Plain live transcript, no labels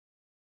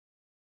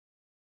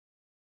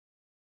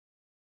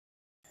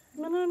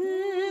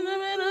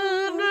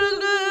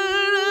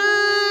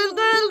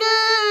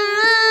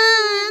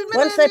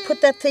Once they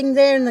put that thing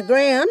there in the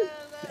ground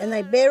and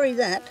they bury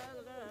that,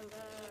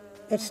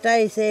 it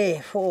stays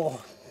there for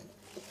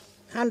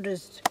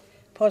hundreds,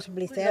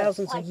 possibly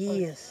thousands of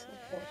years.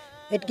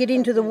 It gets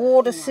into the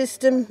water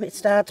system, it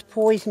starts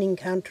poisoning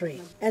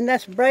country. And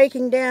that's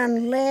breaking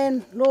down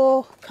land,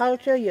 law,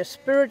 culture, your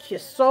spirits,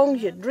 your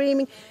songs, your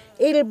dreaming.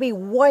 It'll be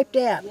wiped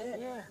out.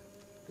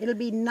 It'll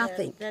be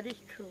nothing. That is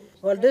true.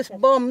 Well, this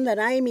bomb that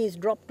Amy's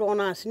dropped on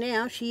us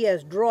now, she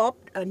has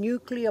dropped a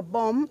nuclear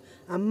bomb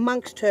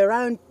amongst her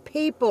own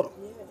people.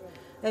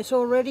 It's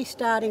already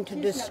starting to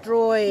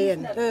destroy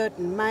and hurt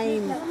and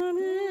maim.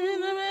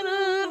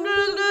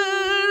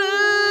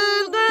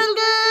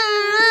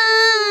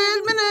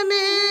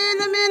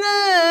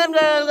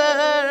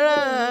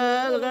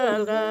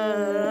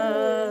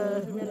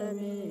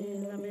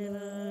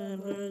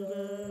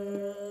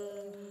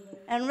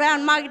 And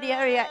around Muckaty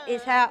area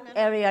is our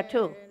area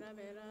too.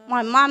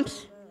 My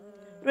mom's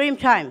dream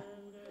time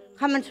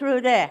coming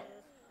through there,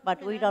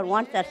 but we don't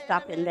want that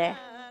stuff in there.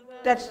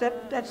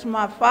 That's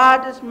my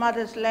father's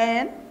mother's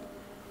land.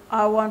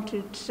 I want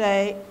to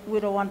say we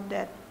don't want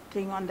that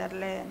thing on that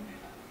land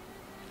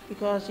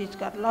because it's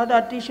got a lot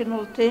of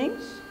additional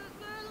things.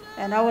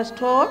 And I was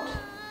taught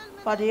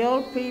by the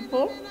old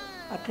people.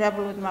 I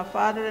traveled with my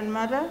father and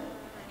mother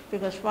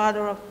because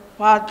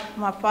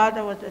my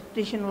father was the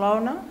traditional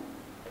owner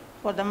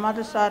for the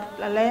mother side of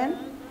the land,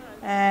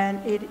 and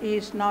it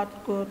is not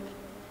good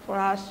for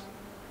us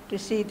to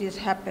see this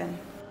happen.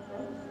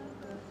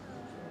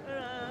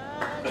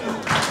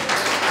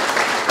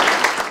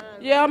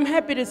 Yeah, I'm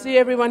happy to see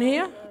everyone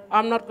here.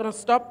 I'm not going to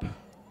stop.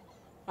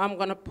 I'm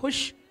going to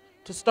push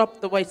to stop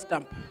the waste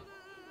dump.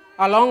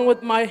 Along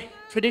with my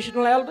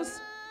traditional elders,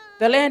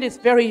 the land is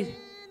very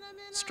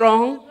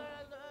strong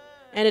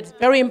and it's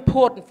very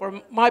important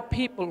for my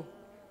people.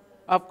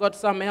 I've got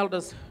some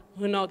elders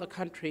who know the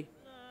country.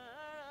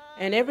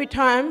 And every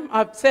time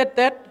I've said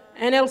that,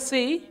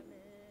 NLC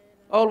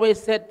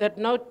always said that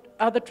no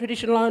other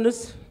traditional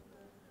owners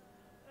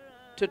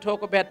to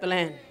talk about the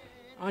land,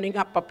 owning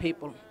up our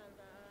people.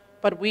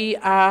 But we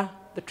are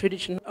the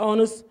traditional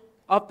owners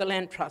of the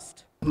land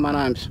trust. My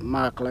name's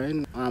Mark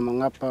Lane. I'm a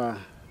Ngapa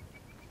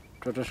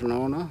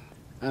traditional owner.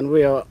 And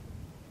we are,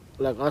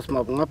 like us,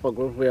 my Ngapa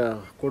group, we are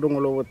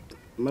Kudungulu with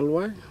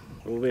Milway.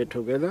 We're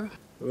together.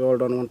 We all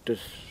don't want this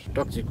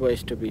toxic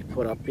waste to be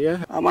put up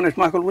here. My name is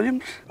Michael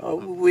Williams.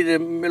 We're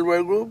the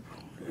Milway group,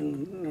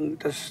 and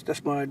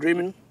that's my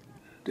dreaming.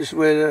 This is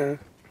where the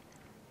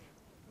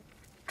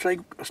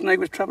snake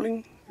was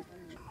traveling,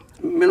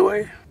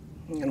 Milway,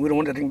 and we don't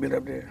want that thing built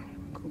up there.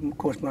 Of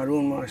course,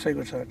 ruin my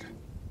sacred site.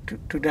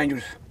 Too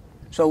dangerous.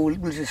 So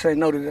we'll just say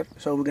no to that.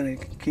 So we're going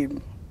to keep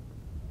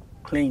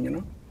clean, you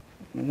know.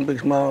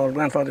 Because my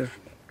grandfather's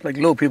like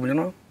low people, you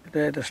know.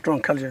 They had a strong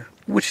culture,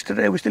 which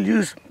today we still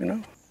use, you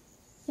know.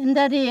 In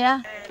that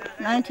year,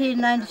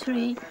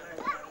 1993,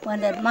 when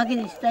that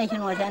Muckaty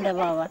station was handed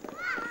over,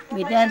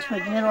 we danced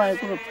with Milway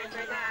group.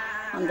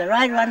 I'm the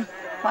right one,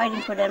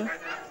 fighting for them,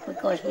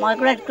 because my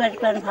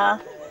great-great-grandpa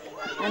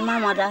and my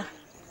mother,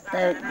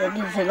 they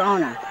did the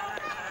owner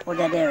for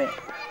that area.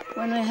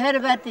 When we heard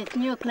about this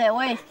nuclear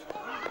waste,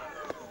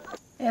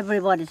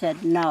 everybody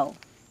said no,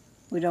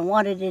 we don't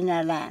want it in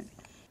our land.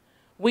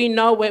 We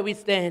know where we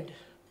stand,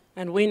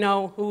 and we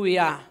know who we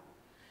are,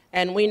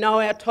 and we know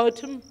our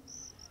totem,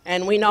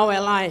 and we know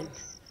our line,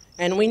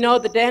 and we know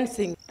the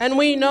dancing, and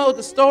we know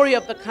the story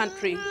of the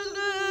country.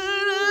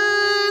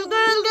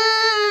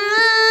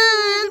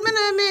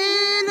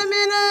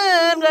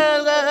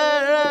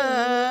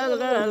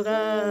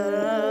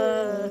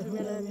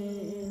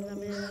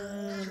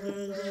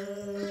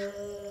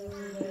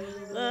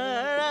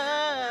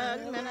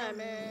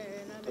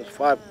 There's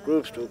 5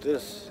 groups to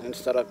this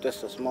instead of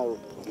just a small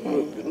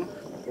group, you know,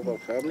 group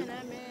of family.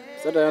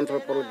 So the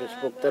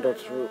anthropologist book that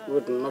was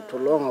written not too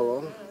long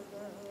ago,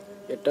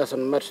 it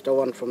doesn't match the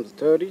one from the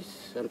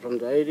 30s and from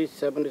the 80s,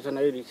 70s and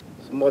 80s.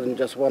 It's more than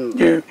just one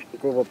group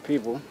of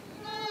people.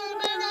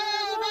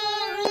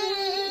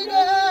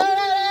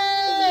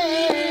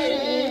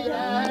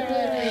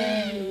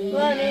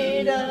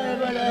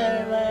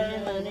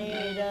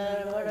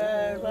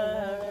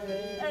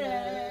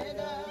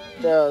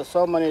 There are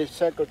so many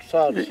sacred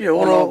sites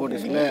all over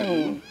this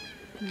land.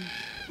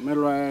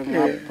 Milway,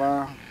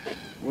 Ngapa,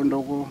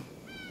 Wundogu,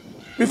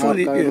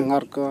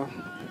 Ngarka,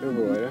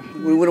 everywhere.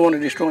 We wouldn't want to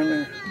destroy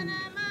them.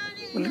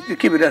 We'll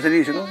keep it as it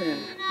is, you know.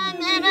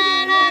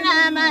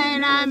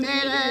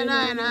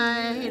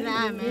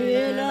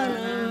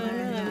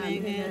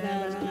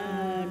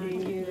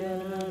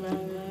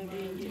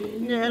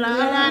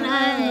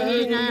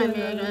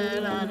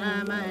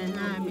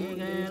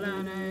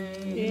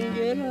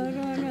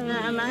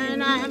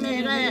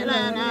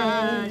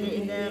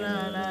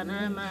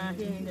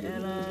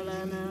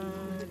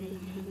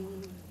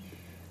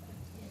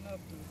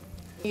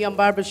 I'm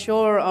Barbara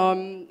Shore.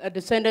 I'm a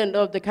descendant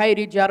of the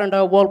Kaiti,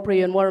 Jaranda,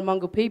 Walpri and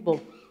Warramunga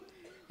people.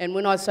 And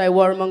when I say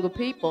Warramunga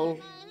people,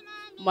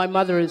 my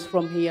mother is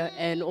from here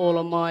and all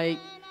of my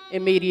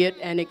immediate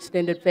and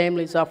extended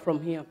families are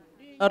from here.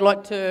 I'd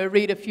like to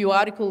read a few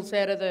articles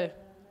out of the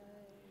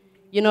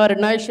United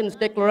Nations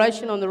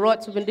Declaration on the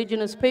Rights of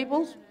Indigenous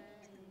Peoples.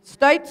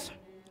 States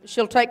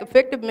shall take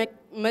effective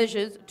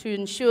measures to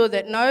ensure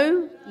that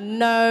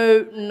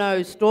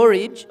no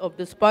storage of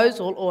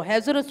disposal or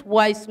hazardous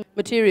waste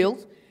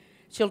materials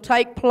shall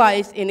take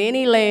place in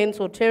any lands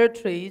or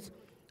territories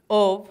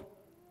of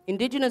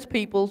Indigenous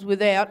peoples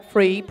without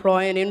free,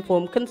 prior and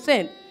informed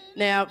consent.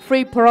 Now,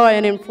 free, prior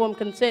and informed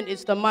consent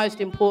is the most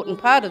important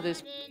part of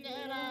this.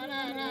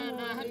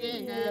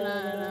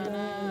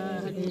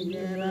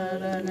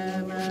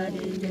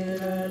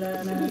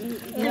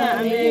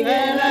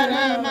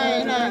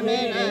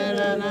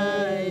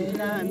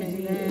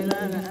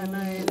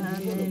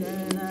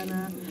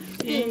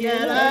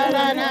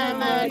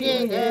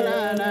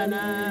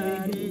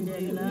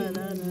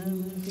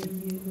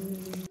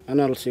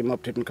 And I'll see him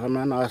up didn't come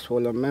and ask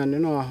for the man, you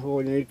know,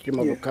 you need him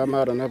to come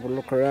out and have a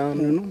look around,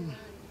 you know.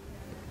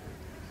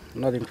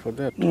 Nothing for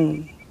that.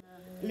 And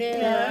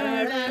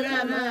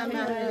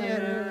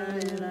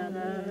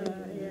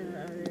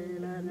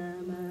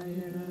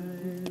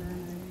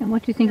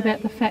what do you think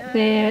about the fact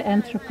their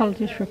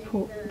anthropologists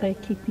report they're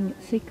keeping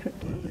it secret?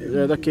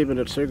 Yeah, they're keeping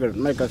it secret.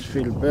 Make us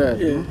feel bad,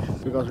 you know,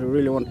 because we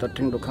really want that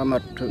thing to come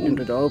out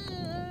into the open.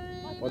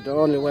 But the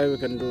only way we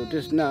can do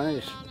this now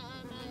is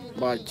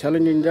by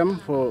challenging them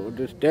for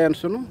this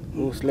dance, you know,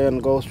 whose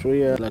land goes through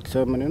here, like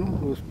ceremony, you know,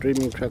 whose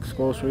dreaming tracks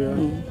goes through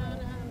here.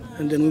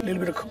 And then a little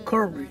bit of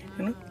curvy,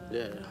 you know?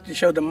 Yeah. To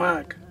show the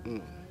mark.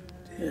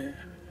 Yeah.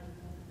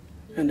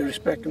 And the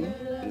respect, you know?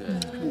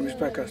 And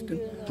respect us, too.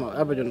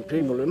 Aboriginal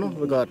people, you know,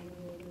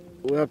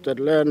 we have that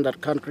land,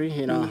 that country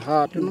in our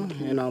heart, you know,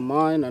 in our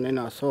mind and in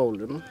our soul,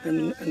 you know.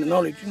 And the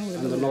knowledge, you know.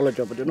 And the knowledge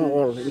of it, you know,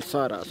 all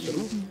inside us, you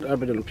know. The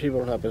Aboriginal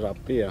people have it up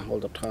here all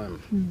the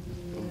time.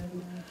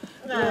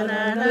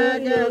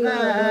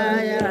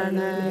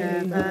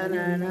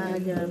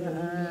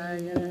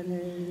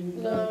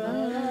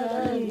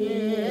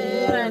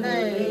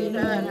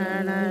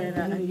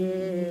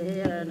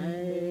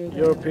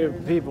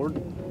 European people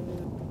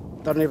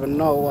don't even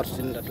know what's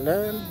in that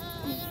land.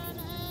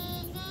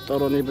 They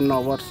don't even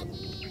know what's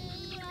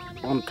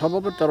on top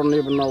of it. They don't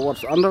even know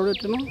what's under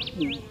it, you know.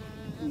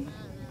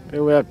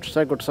 Here we have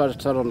sacred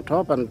sites that are on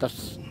top and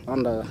that's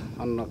on the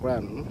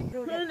ground,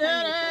 you know.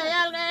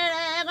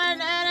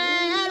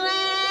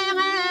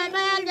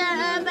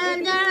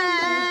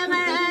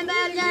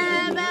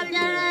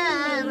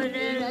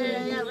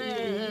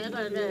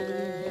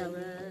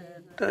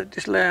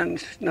 This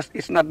land,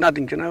 it's not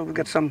nothing, you know. We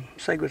got some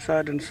sacred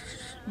sites, and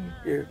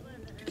yeah,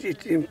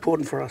 it's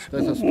important for us.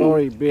 There's a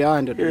story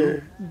behind it.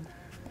 You know?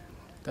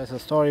 There's a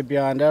story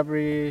behind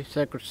every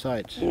sacred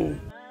site.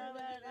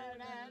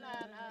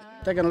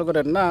 Take a look at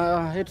it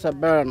now. It's a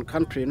barren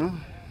country, you know.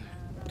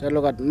 They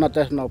look at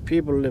there's no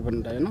people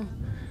living there, you know.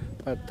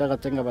 But they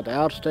think about the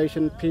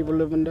outstation people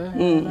living there,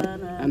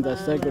 and the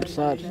sacred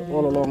sites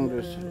all along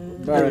this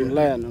barren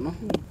land, you know.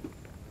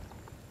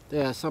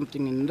 There's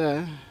something in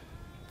there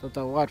that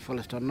the white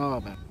fellas don't know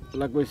about.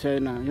 Like we say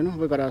now, you know,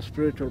 we got our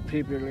spiritual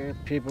people here,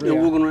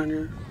 walking around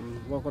here.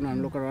 Walking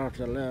and looking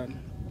after the land.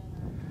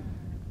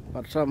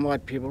 But some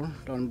white people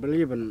don't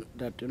believe in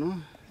that, you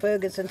know.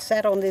 Ferguson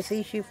sat on this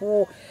issue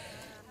for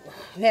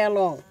how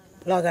long?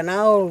 Like an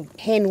old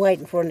hen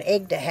waiting for an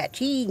egg to hatch.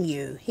 He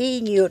knew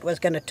it was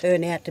going to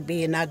turn out to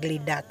be an ugly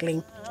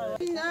duckling.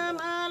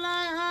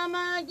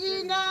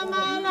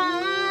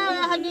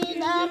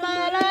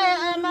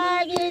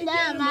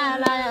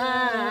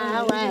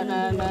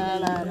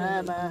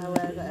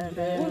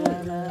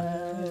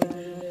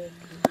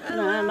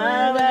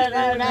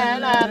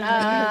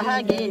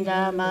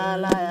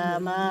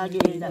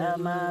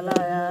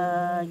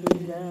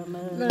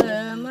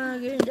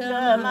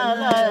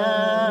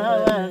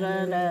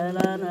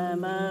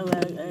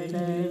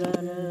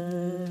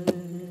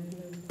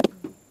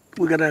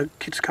 We got our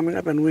kids coming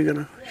up and we're going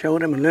to show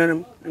them and learn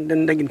them and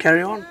then they can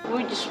carry on.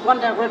 We just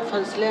want our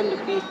reference land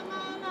to be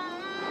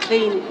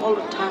clean all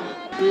the time.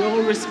 We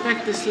all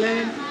respect this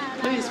land.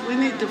 Please, we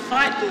need to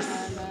fight this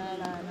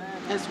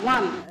as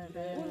one.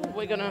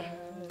 We're going to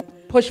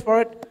push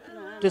for it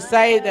to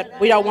say that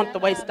we don't want the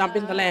waste dump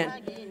in the land.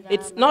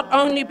 It's not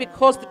only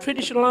because the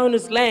traditional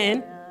owners'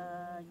 land,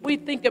 we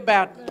think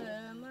about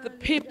the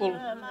people,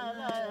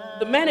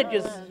 the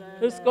managers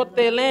who's got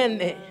their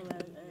land there.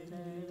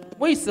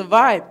 We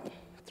survive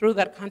through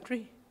that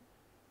country,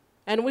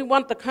 and we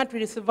want the country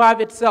to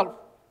survive itself.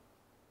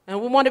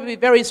 And we want to be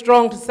very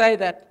strong to say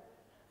that,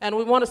 and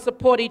we want to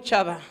support each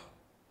other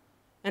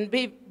and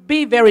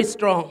be very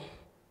strong.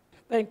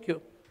 Thank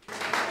you.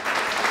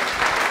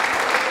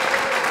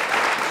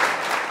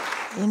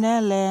 In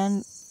our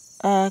land,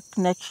 our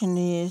connection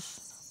is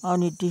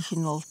on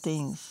additional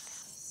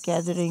things,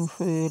 gathering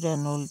food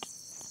and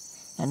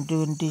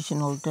doing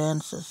additional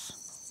dances.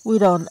 We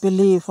don't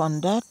believe on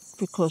that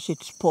because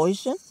it's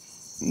poison.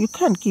 You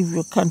can't give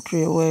your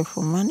country away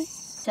for money.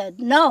 Said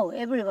no,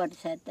 everybody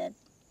said that.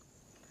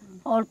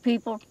 Old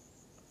people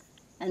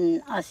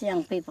and us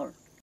young people.